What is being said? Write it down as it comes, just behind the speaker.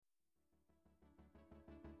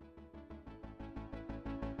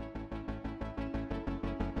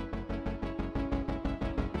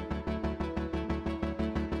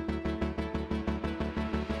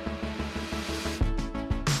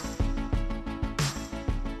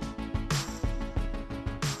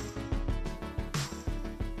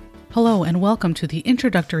Hello and welcome to the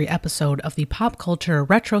introductory episode of the Pop Culture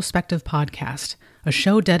Retrospective Podcast, a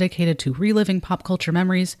show dedicated to reliving pop culture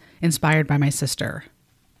memories inspired by my sister.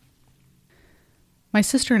 My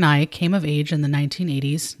sister and I came of age in the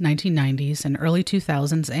 1980s, 1990s, and early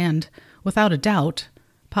 2000s, and, without a doubt,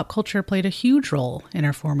 pop culture played a huge role in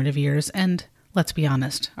our formative years and, let's be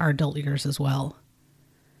honest, our adult years as well.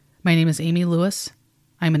 My name is Amy Lewis.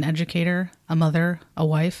 I'm an educator, a mother, a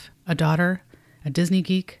wife, a daughter, a Disney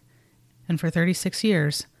geek, and for 36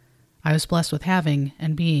 years, I was blessed with having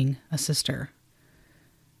and being a sister.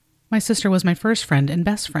 My sister was my first friend and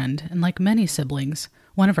best friend, and like many siblings,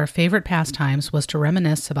 one of our favorite pastimes was to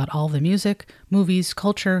reminisce about all the music, movies,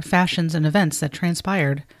 culture, fashions, and events that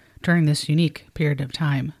transpired during this unique period of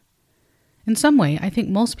time. In some way, I think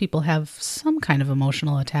most people have some kind of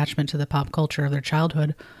emotional attachment to the pop culture of their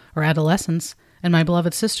childhood or adolescence, and my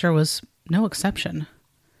beloved sister was no exception.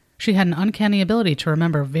 She had an uncanny ability to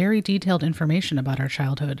remember very detailed information about our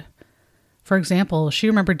childhood. For example, she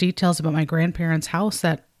remembered details about my grandparents' house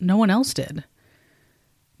that no one else did.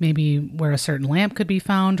 Maybe where a certain lamp could be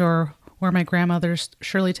found or where my grandmother's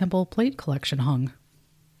Shirley Temple plate collection hung.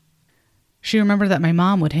 She remembered that my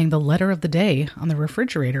mom would hang the letter of the day on the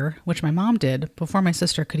refrigerator, which my mom did before my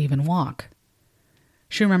sister could even walk.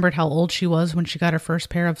 She remembered how old she was when she got her first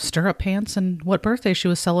pair of stirrup pants and what birthday she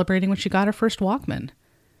was celebrating when she got her first Walkman.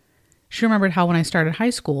 She remembered how when I started high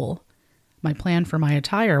school, my plan for my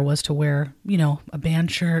attire was to wear, a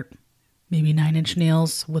band shirt, maybe 9-inch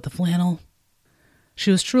nails with a flannel.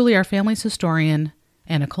 She was truly our family's historian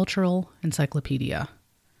and a cultural encyclopedia.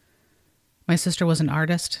 My sister was an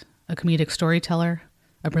artist, a comedic storyteller,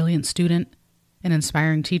 a brilliant student, an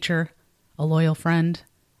inspiring teacher, a loyal friend,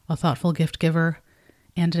 a thoughtful gift giver,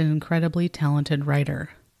 and an incredibly talented writer.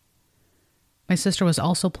 My sister was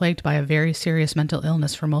also plagued by a very serious mental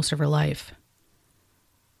illness for most of her life.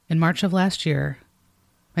 In March of last year,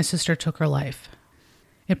 my sister took her life.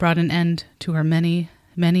 It brought an end to her many,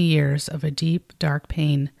 many years of a deep, dark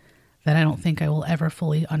pain that I don't think I will ever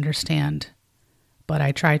fully understand, but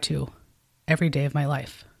I try to every day of my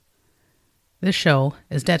life. This show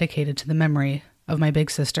is dedicated to the memory of my big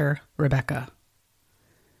sister, Rebecca.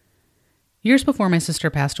 Years before my sister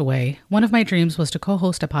passed away, one of my dreams was to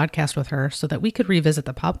co-host a podcast with her so that we could revisit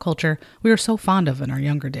the pop culture we were so fond of in our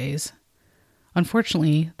younger days.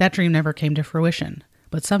 Unfortunately, that dream never came to fruition,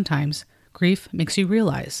 but sometimes grief makes you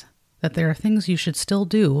realize that there are things you should still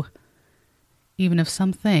do, even if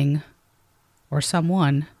something or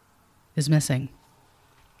someone is missing.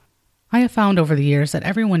 I have found over the years that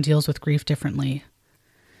everyone deals with grief differently.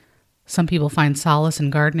 Some people find solace in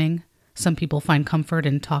gardening. Some people find comfort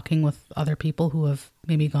in talking with other people who have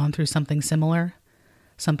maybe gone through something similar.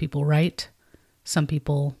 Some people write. Some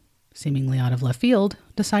people, seemingly out of left field,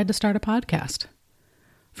 decide to start a podcast.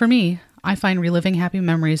 For me, I find reliving happy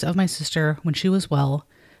memories of my sister when she was well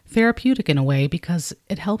therapeutic in a way because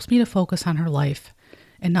it helps me to focus on her life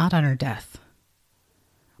and not on her death.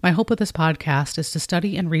 My hope with this podcast is to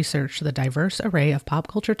study and research the diverse array of pop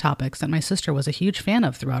culture topics that my sister was a huge fan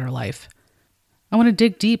of throughout her life. I want to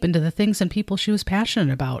dig deep into the things and people she was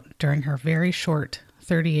passionate about during her very short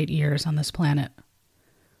 38 years on this planet.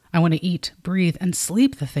 I want to eat, breathe, and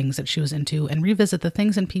sleep the things that she was into and revisit the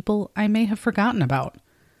things and people I may have forgotten about.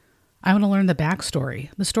 I want to learn the backstory,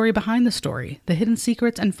 the story behind the story, the hidden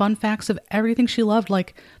secrets and fun facts of everything she loved,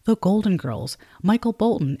 like the Golden Girls, Michael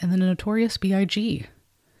Bolton, and the Notorious B.I.G.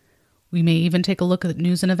 We may even take a look at the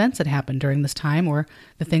news and events that happened during this time or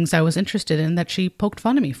the things I was interested in that she poked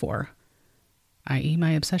fun at me for, i.e. my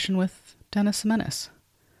obsession with Dennis the Menace.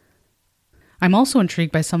 I'm also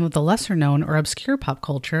intrigued by some of the lesser-known or obscure pop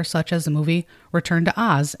culture, such as the movie Return to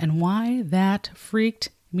Oz, and why that freaked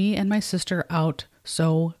me and my sister out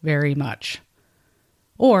so very much.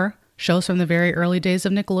 Or shows from the very early days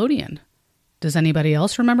of Nickelodeon. Does anybody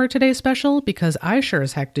else remember today's special? Because I sure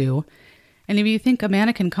as heck do. And if you think a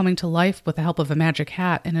mannequin coming to life with the help of a magic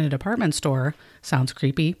hat in a department store sounds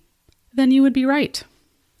creepy, then you would be right.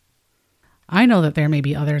 I know that there may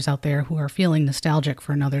be others out there who are feeling nostalgic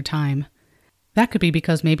for another time. That could be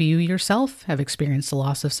because maybe you yourself have experienced the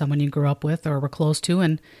loss of someone you grew up with or were close to,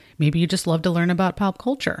 and maybe you just love to learn about pop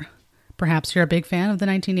culture. Perhaps you're a big fan of the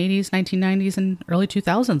 1980s, 1990s, and early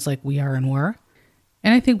 2000s like we are and were.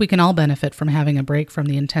 And I think we can all benefit from having a break from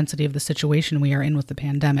the intensity of the situation we are in with the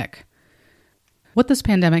pandemic. What this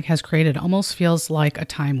pandemic has created almost feels like a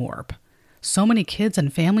time warp. So many kids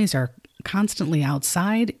and families are constantly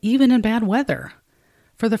outside, even in bad weather.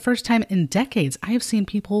 For the first time in decades, I have seen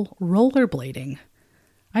people rollerblading.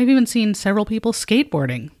 I've even seen several people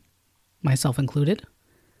skateboarding, myself included.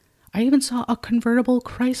 I even saw a convertible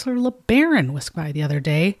Chrysler LeBaron whisk by the other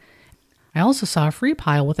day, I also saw a free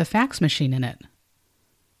pile with a fax machine in it.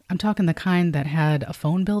 I'm talking the kind that had a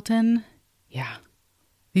phone built in. Yeah.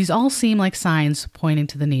 These all seem like signs pointing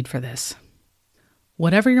to the need for this.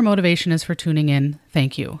 Whatever your motivation is for tuning in,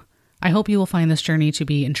 thank you. I hope you will find this journey to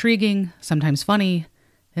be intriguing, sometimes funny,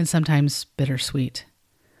 and sometimes bittersweet.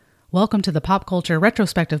 Welcome to the Pop Culture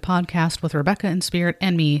Retrospective Podcast with Rebecca in Spirit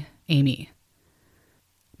and me, Amy.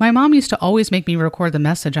 My mom used to always make me record the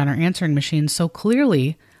message on her answering machine, so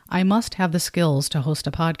clearly I must have the skills to host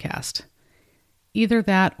a podcast. Either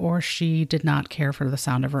that or she did not care for the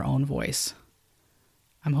sound of her own voice.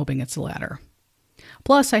 I'm hoping it's the latter.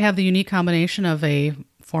 Plus, I have the unique combination of a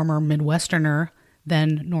former Midwesterner,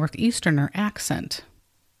 then Northeasterner accent.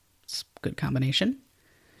 It's a good combination.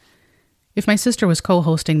 If my sister was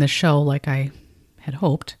co-hosting this show like I had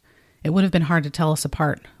hoped, it would have been hard to tell us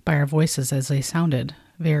apart by our voices as they sounded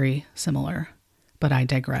very similar. But I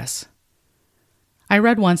digress. I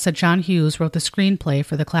read once that John Hughes wrote the screenplay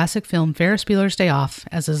for the classic film Ferris Bueller's Day Off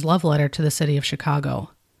as his love letter to the city of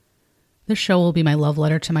Chicago. This show will be my love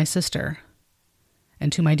letter to my sister.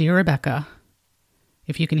 And to my dear Rebecca,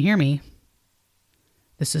 if you can hear me,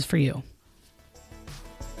 this is for you.